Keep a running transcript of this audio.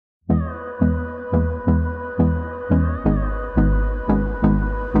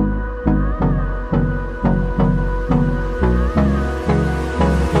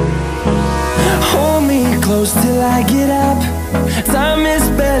close till I get up. Time is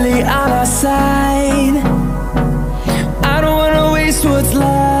barely on our side. I don't wanna waste what's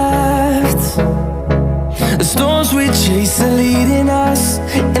left. The storms we chase are leading us,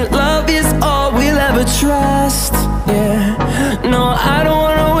 and love is all we'll ever trust. Yeah, no, I don't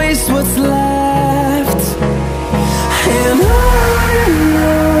wanna waste what's left. And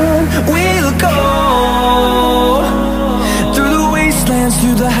on we'll go, through the wastelands,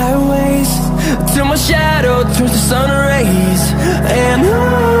 through the highways, till my shadow turns to sun rays. And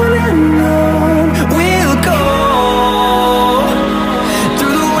on we'll go,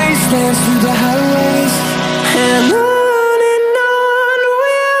 through the wastelands, through the highways, and on we'll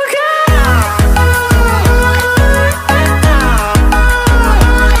go.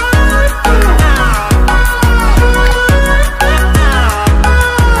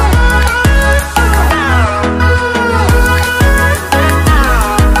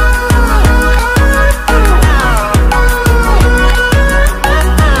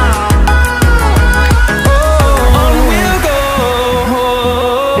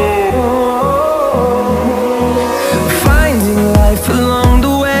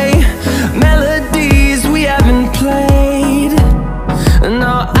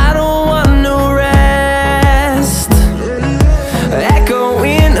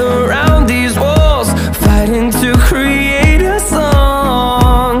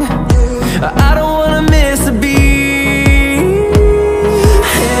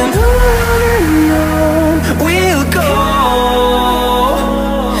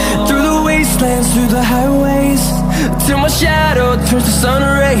 Through the highways, till my shadow turns to sun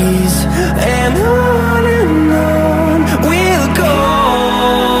rays. And on we'll go,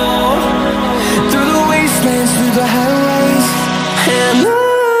 through the wastelands, through the highways, and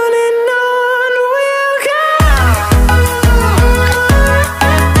on we'll go.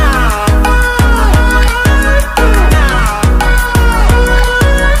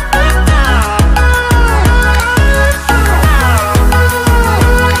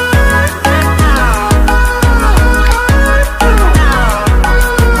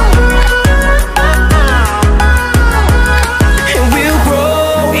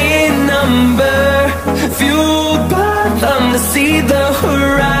 See the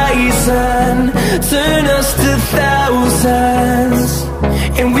horizon, turn us to thousands,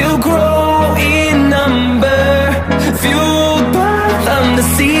 and we'll grow in number, fueled by them to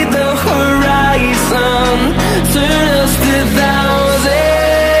see the horizon, turn us to thousands.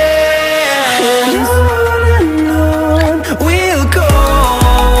 And on we'll go,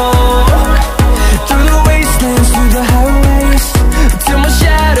 through the wastelands, through the highways, till my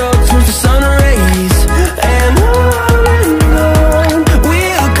shadow turns to sun rays. And on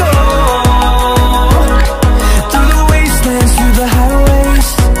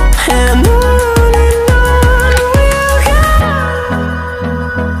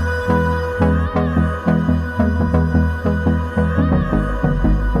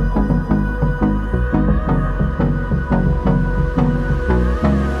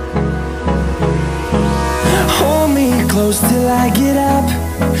close till I get up.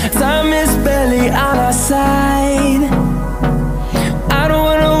 Time is barely on our side. I don't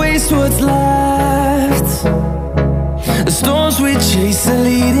wanna waste what's left. The storms we chase are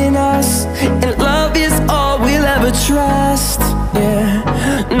leading us, and love is all we'll ever trust. Yeah,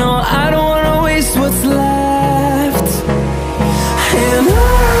 no, I don't wanna waste what's left. And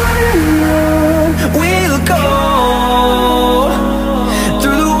on we'll go,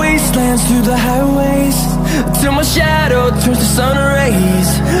 through the wastelands, through the highways, till my shadow turns to sun rays.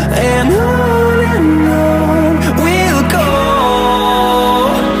 And on we'll go,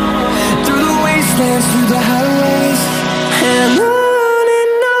 through the wastelands, through the highways, and on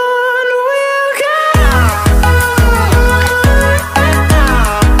we'll go.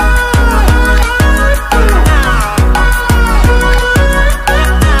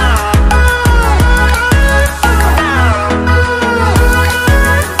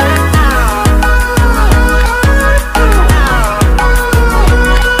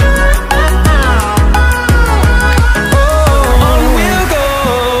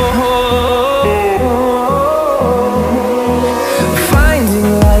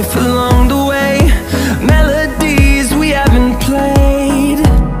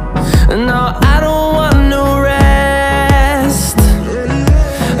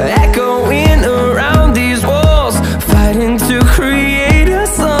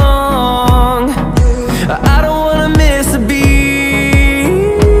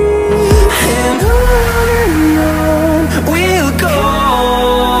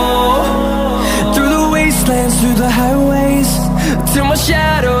 till my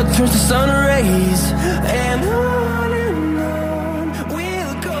shadow turns to sun rays. And